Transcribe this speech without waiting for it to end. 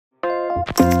Hi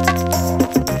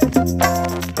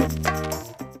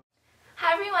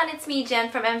everyone, it's me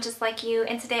Jen from EmJustLikeYou,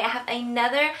 and today I have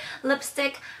another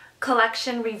lipstick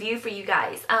collection review for you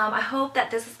guys. I hope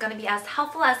that this is going to be as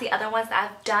helpful as the other ones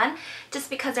that I've done, just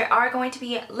because there are going to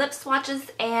be lip swatches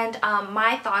and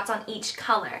my thoughts on each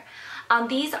color.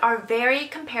 These are very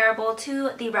comparable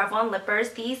to the Revlon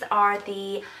lippers. These are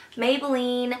the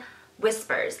Maybelline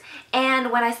Whispers, and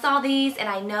when I saw these, and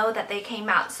I know that they came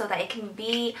out so that it can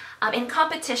be in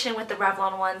competition with the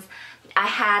Revlon ones, I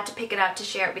had to pick it up to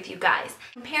share it with you guys.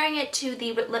 Comparing it to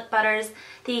the lip butters,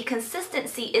 the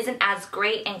consistency isn't as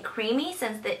great and creamy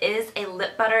since it is a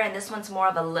lip butter and this one's more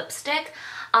of a lipstick.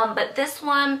 But this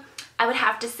one, I would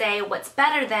have to say what's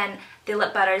better than the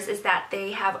lip butters is that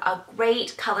they have a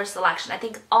great color selection. I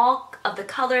think all of the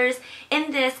colors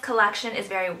in this collection is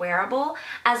very wearable,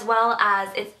 as well as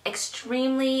it's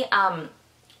extremely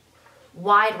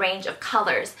wide range of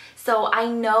colors. So I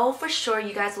know for sure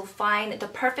you guys will find the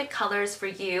perfect colors for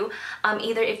you,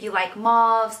 either if you like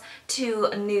mauves to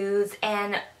nudes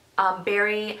and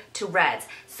berry to reds.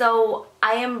 So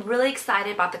I am really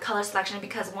excited about the color selection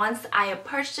because once I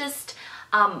purchased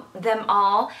them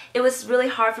all, it was really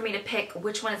hard for me to pick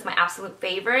which one is my absolute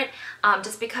favorite,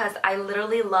 just because I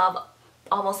literally love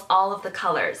almost all of the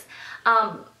colors.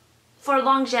 For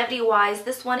longevity wise,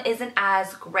 this one isn't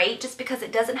as great just because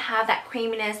it doesn't have that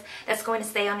creaminess that's going to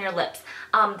stay on your lips.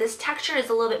 This texture is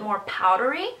a little bit more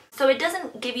powdery, so it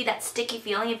doesn't give you that sticky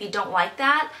feeling if you don't like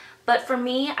that. But for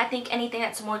me, I think anything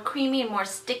that's more creamy and more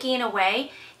sticky in a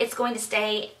way, it's going to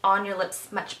stay on your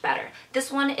lips much better.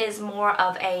 This one is more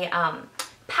of a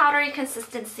powdery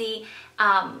consistency.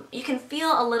 You can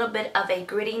feel a little bit of a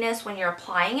grittiness when you're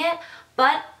applying it,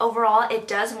 but overall it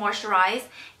does moisturize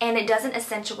and it doesn't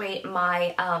accentuate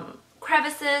my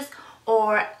crevices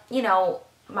or, you know,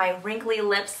 my wrinkly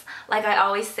lips like I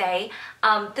always say.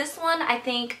 This one, I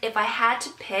think if I had to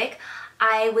pick,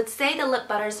 I would say the lip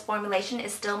butters formulation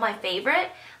is still my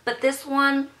favorite, but this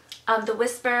one, the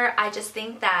Whisper, I just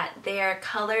think that their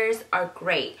colors are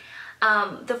great.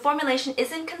 The formulation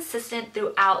isn't consistent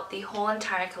throughout the whole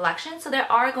entire collection, so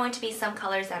there are going to be some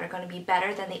colors that are going to be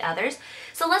better than the others.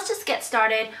 So let's just get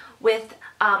started with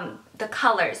the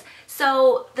colors.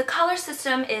 So the color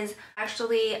system is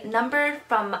actually numbered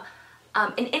from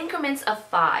in increments of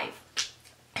 5.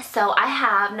 So I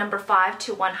have number 5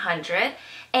 to 100,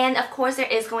 and of course there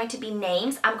is going to be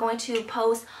names. I'm going to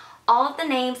post all of the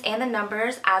names and the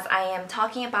numbers as I am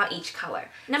talking about each color.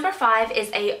 Number 5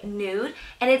 is a nude,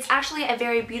 and it's actually a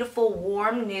very beautiful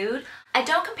warm nude. I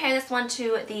don't compare this one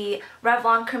to the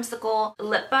Revlon Creamsicle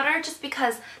Lip Butter just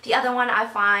because the other one I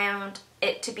found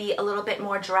it to be a little bit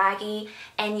more draggy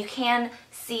and you can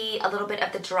see a little bit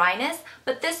of the dryness,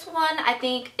 but this one I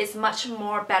think is much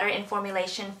more better in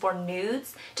formulation for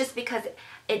nudes just because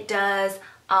it does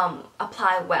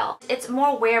apply well. It's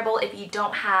more wearable if you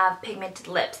don't have pigmented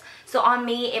lips. So on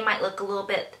me it might look a little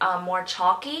bit more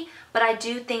chalky, but I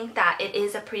do think that it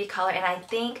is a pretty color and I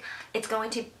think it's going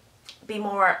to be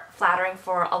more flattering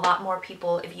for a lot more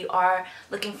people if you are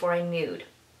looking for a nude.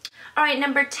 Alright,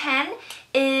 number 10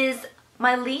 is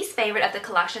my least favorite of the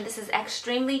collection. This is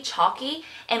extremely chalky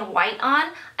and white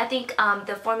on. I think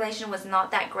the formulation was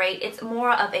not that great. It's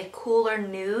more of a cooler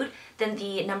nude than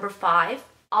the number 5.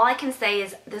 All I can say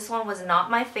is this one was not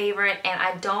my favorite, and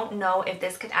I don't know if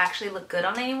this could actually look good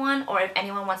on anyone or if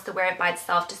anyone wants to wear it by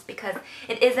itself just because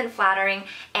it isn't flattering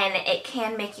and it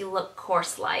can make you look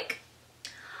coarse-like.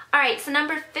 Alright, so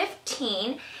number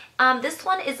 15, this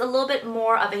one is a little bit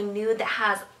more of a nude that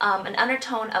has an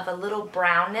undertone of a little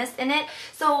brownness in it.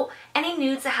 So any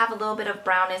nudes that have a little bit of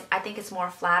brownness, I think it's more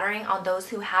flattering on those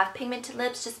who have pigmented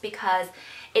lips just because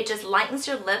it just lightens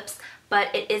your lips,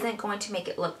 but it isn't going to make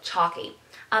it look chalky.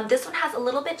 This one has a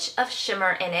little bit of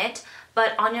shimmer in it,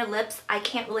 but on your lips I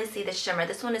can't really see the shimmer.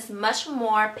 This one is much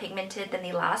more pigmented than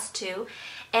the last two,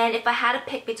 and if I had to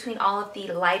pick between all of the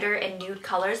lighter and nude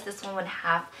colors, this one would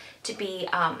have to be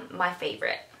my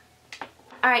favorite.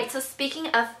 Alright, so speaking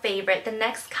of favorite, the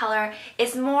next color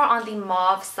is more on the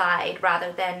mauve side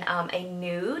rather than a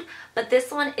nude, but this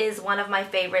one is one of my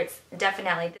favorites,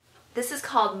 definitely. This is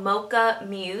called Mocha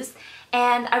Muse,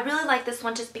 and I really like this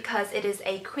one just because it is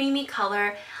a creamy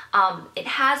color. It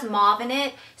has mauve in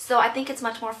it, so I think it's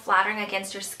much more flattering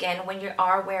against your skin when you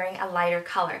are wearing a lighter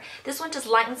color. This one just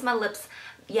lightens my lips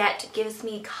yet gives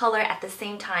me color at the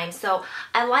same time. So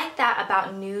I like that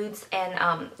about nudes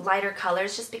and lighter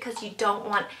colors just because you don't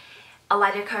want a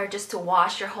lighter color just to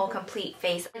wash your whole complete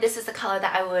face. This is a color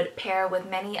that I would pair with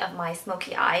many of my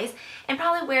smoky eyes and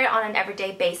probably wear it on an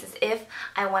everyday basis if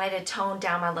I wanted to tone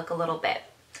down my look a little bit.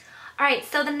 Alright,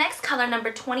 so the next color,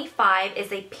 number 25,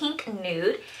 is a pink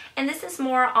nude, and this is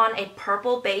more on a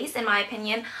purple base in my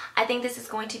opinion. I think this is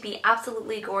going to be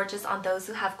absolutely gorgeous on those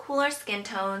who have cooler skin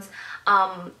tones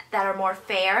that are more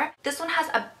fair. This one has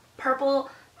a purple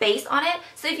base on it,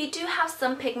 so if you do have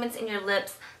some pigments in your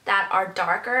lips that are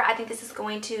darker, I think this is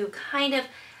going to kind of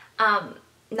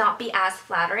not be as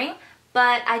flattering.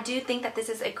 But I do think that this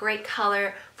is a great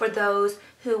color for those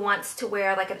who wants to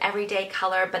wear like an everyday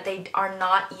color, but they are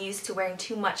not used to wearing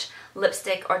too much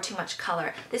lipstick or too much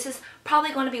color. This is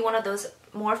probably going to be one of those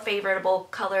more favorable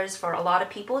colors for a lot of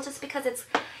people, just because it's,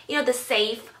 you know, the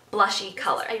safe blushy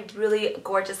color. A really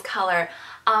gorgeous color.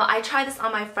 I tried this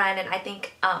on my friend, and I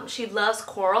think she loves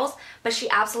corals, but she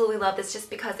absolutely loved this just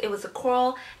because it was a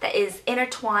coral that is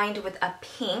intertwined with a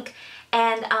pink.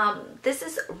 And this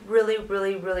is really,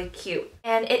 really, really cute.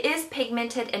 And it is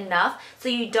pigmented enough so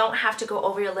you don't have to go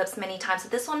over your lips many times. So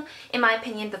this one, in my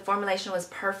opinion, the formulation was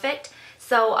perfect.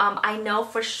 So I know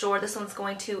for sure this one's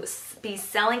going to be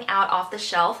selling out off the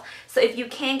shelf. So if you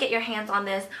can get your hands on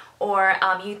this, or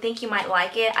you think you might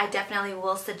like it, I definitely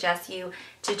will suggest you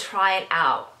to try it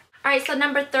out. Alright, so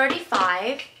number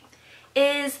 35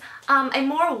 is a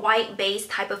more white base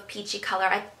type of peachy color.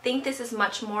 I think this is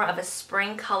much more of a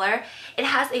spring color. It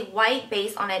has a white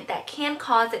base on it that can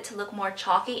cause it to look more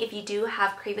chalky if you do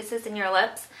have crevices in your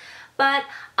lips, but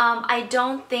I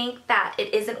don't think that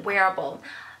it isn't wearable.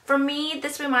 For me,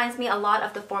 this reminds me a lot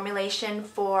of the formulation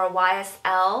for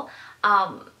YSL,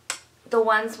 the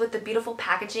ones with the beautiful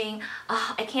packaging.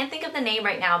 I can't think of the name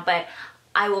right now, but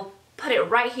I will put it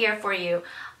right here for you.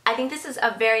 I think this is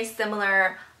a very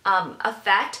similar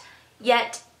effect,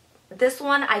 yet this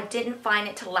one I didn't find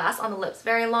it to last on the lips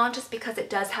very long, just because it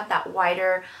does have that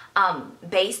wider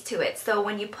base to it. So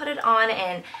when you put it on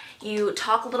and you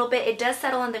talk a little bit, it does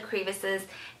settle in the crevices,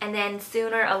 and then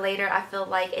sooner or later I feel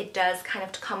like it does kind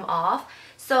of come off.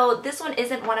 So this one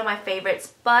isn't one of my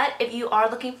favorites, but if you are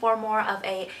looking for more of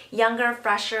a younger,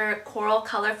 fresher coral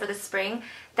color for the spring,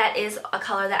 that is a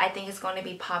color that I think is going to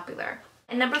be popular.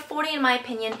 And number 40, in my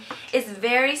opinion, is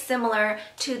very similar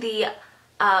to the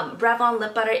Revlon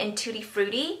Lip Butter in Tutti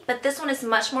Frutti, but this one is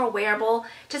much more wearable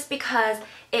just because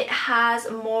it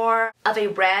has more of a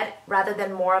red rather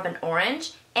than more of an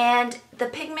orange, and the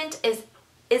pigment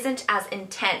isn't as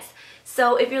intense.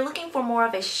 So if you're looking for more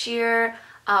of a sheer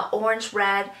orange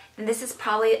red, then this is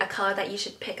probably a color that you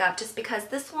should pick up, just because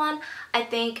this one, I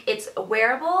think it's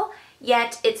wearable,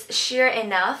 yet it's sheer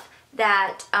enough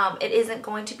that it isn't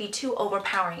going to be too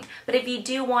overpowering. But if you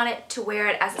do want it to wear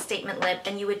it as a statement lip,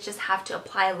 then you would just have to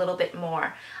apply a little bit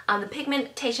more. The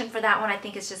pigmentation for that one I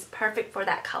think is just perfect for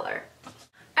that color.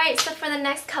 Alright, so for the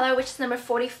next color, which is number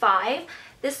 45,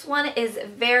 this one is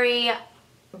very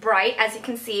bright, as you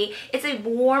can see. It's a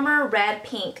warmer red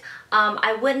pink.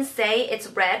 I wouldn't say it's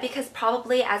red, because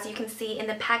probably, as you can see in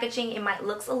the packaging, it might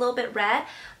look a little bit red,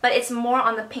 but it's more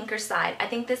on the pinker side. I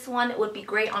think this one would be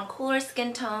great on cooler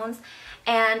skin tones,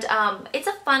 and it's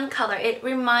a fun color. It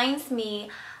reminds me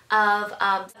of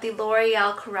the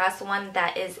L'Oreal Caress one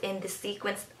that is in the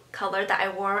sequence color that I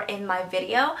wore in my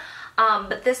video,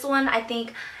 but this one, I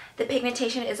think the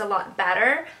pigmentation is a lot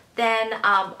better than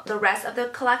the rest of the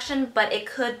collection, but it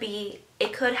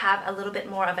could have a little bit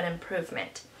more of an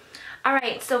improvement.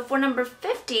 Alright, so for number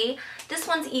 50, this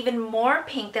one's even more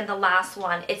pink than the last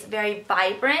one. It's very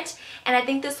vibrant, and I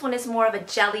think this one is more of a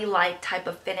jelly-like type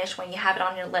of finish when you have it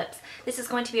on your lips. This is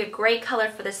going to be a great color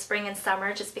for the spring and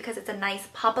summer, just because it's a nice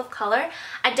pop of color.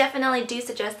 I definitely do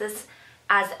suggest this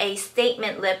as a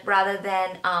statement lip rather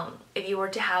than if you were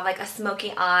to have like a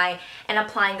smoky eye and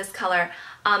applying this color.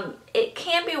 It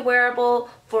can be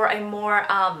wearable for a more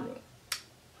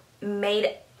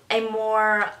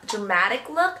dramatic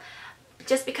look,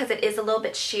 just because it is a little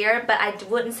bit sheer, but I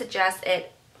wouldn't suggest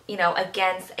it, you know,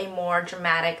 against a more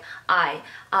dramatic eye.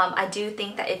 I do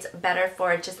think that it's better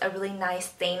for just a really nice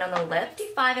stain on the lip.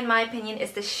 55, in my opinion,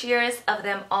 is the sheerest of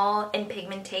them all in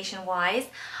pigmentation wise.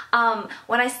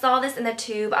 When I saw this in the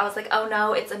tube, I was like, oh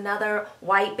no, it's another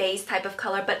white base type of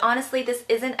color, but honestly this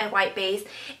isn't a white base.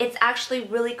 It's actually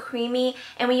really creamy,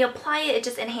 and when you apply it, it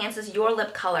just enhances your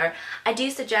lip color. I do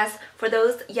suggest for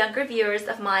those younger viewers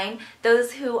of mine,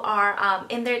 those who are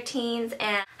in their teens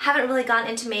and haven't really gotten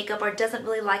into makeup or doesn't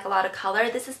really like a lot of color,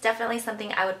 this is definitely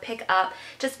something I would pick up,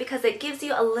 just because it gives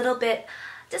you a little bit,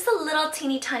 just a little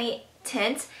teeny tiny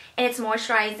tint, and it's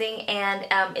moisturizing, and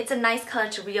it's a nice color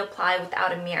to reapply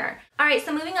without a mirror. Alright,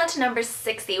 so moving on to number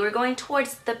 60, we're going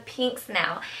towards the pinks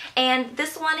now, and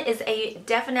this one is a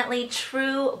definitely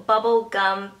true bubble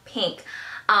gum pink.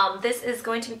 This is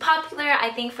going to be popular, I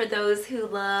think, for those who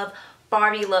love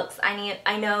Barbie looks,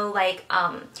 I know like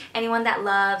anyone that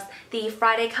loves the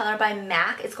Friday color by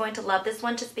MAC is going to love this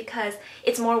one just because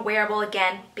it's more wearable,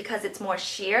 again, because it's more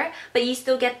sheer, but you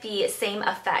still get the same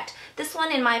effect. This one,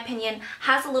 in my opinion,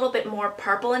 has a little bit more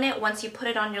purple in it once you put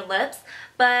it on your lips,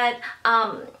 but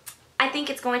I think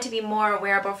it's going to be more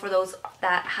wearable for those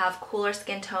that have cooler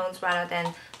skin tones rather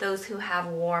than those who have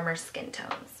warmer skin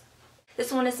tones.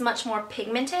 This one is much more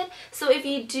pigmented, so if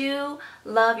you do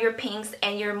love your pinks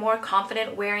and you're more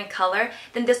confident wearing color,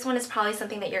 then this one is probably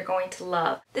something that you're going to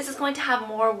love. This is going to have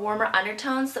more warmer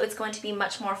undertones, so it's going to be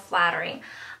much more flattering.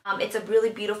 It's a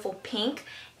really beautiful pink,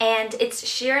 and it's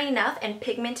sheer enough and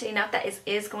pigmented enough that it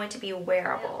is going to be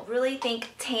wearable. I really think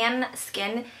tan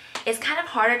skin is kind of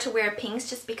harder to wear pinks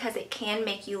just because it can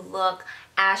make you look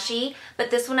ashy,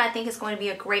 but this one I think is going to be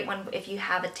a great one if you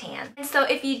have a tan. And so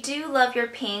if you do love your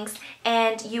pinks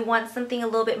and you want something a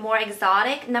little bit more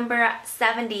exotic, number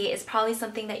 70 is probably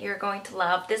something that you're going to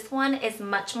love. This one is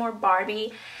much more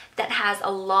Barbie, that has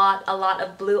a lot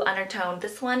of blue undertone.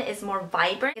 This one is more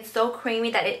vibrant. It's so creamy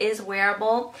that it is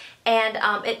wearable, and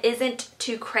it isn't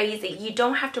too crazy. You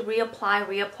don't have to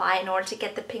reapply in order to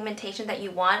get the pigmentation that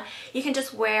you want. You can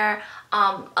just wear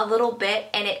a little bit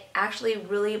and it actually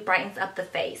really brightens up the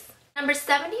face. Number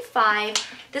 75,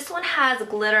 this one has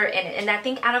glitter in it, and I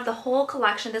think out of the whole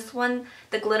collection, this one,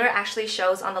 the glitter actually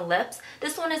shows on the lips.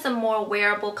 This one is a more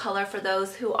wearable color for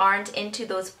those who aren't into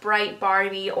those bright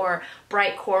Barbie or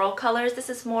bright coral colors. This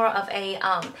is more of a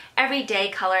everyday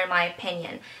color in my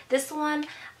opinion. This one,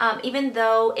 even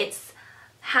though it's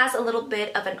has a little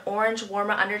bit of an orange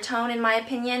warmer undertone in my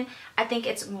opinion, I think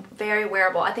it's very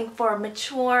wearable. I think for a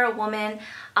mature woman,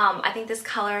 I think this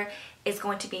color is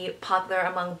going to be popular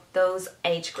among those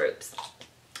age groups.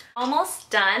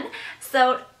 Almost done,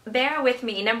 so bear with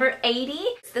me. Number 80,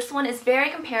 this one is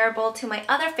very comparable to my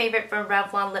other favorite from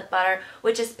Revlon lip butter,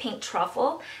 which is Pink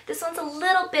Truffle. This one's a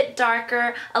little bit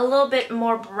darker, a little bit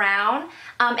more brown,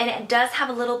 and it does have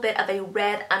a little bit of a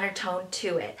red undertone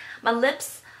to it. My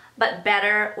lips, but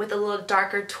better with a little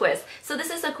darker twist. So this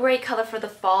is a great color for the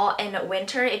fall and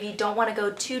winter if you don't want to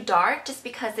go too dark, just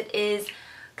because it is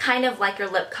kind of like your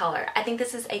lip color. I think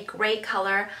this is a great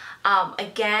color.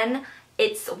 Again,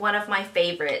 it's one of my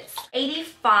favorites.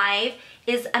 85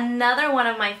 is another one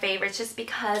of my favorites just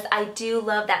because I do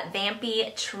love that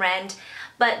vampy trend,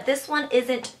 but this one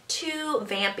isn't too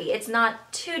vampy. It's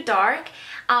not too dark.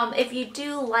 If you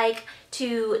do like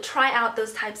to try out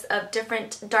those types of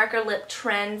different darker lip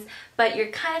trends, but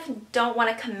you kind of don't want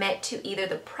to commit to either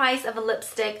the price of a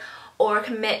lipstick or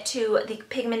commit to the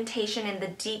pigmentation and the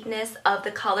deepness of the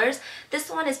colors,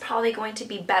 this one is probably going to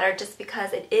be better just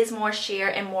because it is more sheer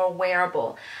and more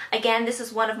wearable. Again, this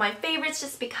is one of my favorites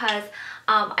just because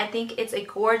I think it's a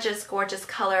gorgeous, gorgeous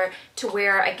color to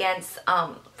wear against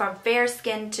from fair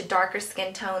skin to darker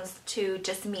skin tones to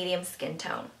just medium skin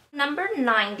tone. Number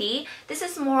 90, this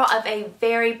is more of a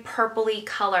very purpley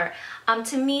color.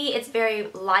 To me, it's very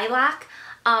lilac.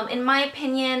 In my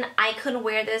opinion, I couldn't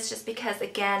wear this just because,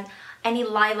 again, any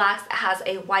lilacs that has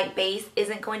a white base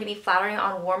isn't going to be flattering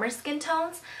on warmer skin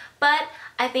tones, but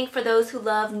I think for those who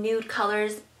love nude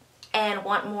colors and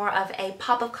want more of a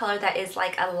pop of color that is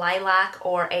like a lilac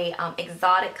or a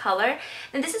exotic color,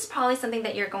 then this is probably something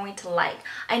that you're going to like.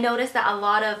 I noticed that a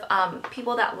lot of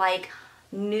people that like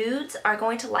nudes are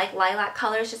going to like lilac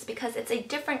colors just because it's a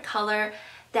different color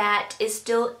that is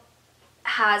still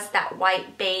has that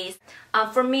white base.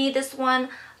 For me, this one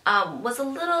was a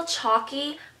little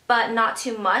chalky, but not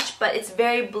too much, but it's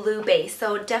very blue based,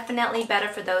 so definitely better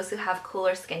for those who have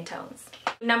cooler skin tones.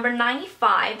 Number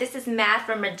 95, this is Matte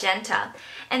from Magenta,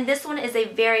 and this one is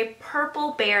a very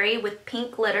purple berry with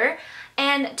pink glitter,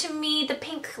 and to me the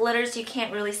pink glitters you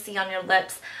can't really see on your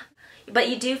lips, but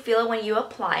you do feel it when you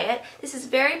apply it. This is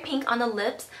very pink on the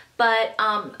lips, but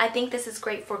I think this is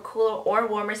great for cooler or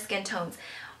warmer skin tones.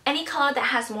 Any color that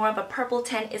has more of a purple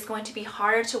tint is going to be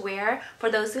harder to wear for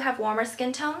those who have warmer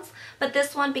skin tones, but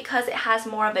this one, because it has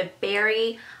more of a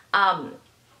berry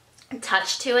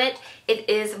touch to it, it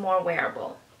is more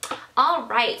wearable.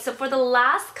 Alright, so for the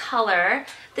last color,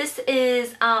 this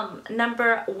is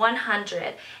number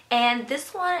 100, and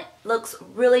this one looks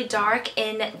really dark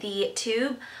in the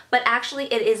tube, but actually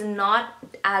it is not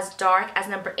as dark as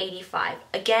number 85.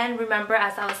 Again, remember,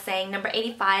 as I was saying, number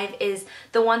 85 is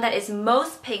the one that is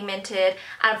most pigmented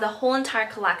out of the whole entire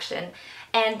collection,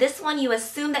 and this one you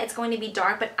assume that it's going to be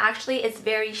dark, but actually it's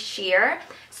very sheer.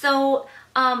 So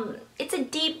it's a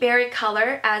deep berry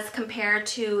color as compared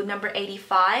to number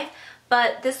 85,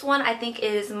 but this one I think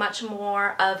is much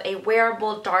more of a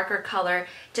wearable darker color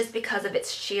just because of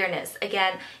its sheerness.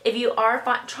 Again, if you are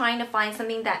trying to find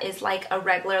something that is like a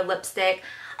regular lipstick,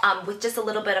 with just a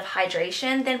little bit of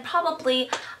hydration, then probably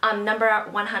number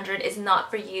 100 is not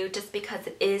for you just because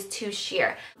it is too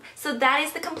sheer. So that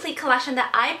is the complete collection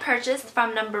that I purchased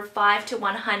from number 5 to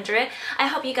 100. I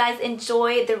hope you guys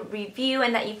enjoyed the review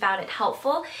and that you found it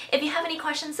helpful. If you have any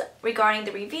questions regarding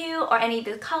the review or any of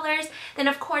the colors, then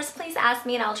of course please ask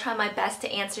me and I'll try my best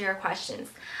to answer your questions.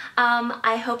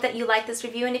 I hope that you like this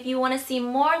review, and if you want to see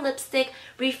more lipstick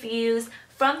reviews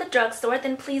from the drugstore,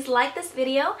 then please like this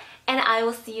video and I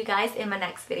will see you guys in my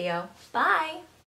next video. Bye!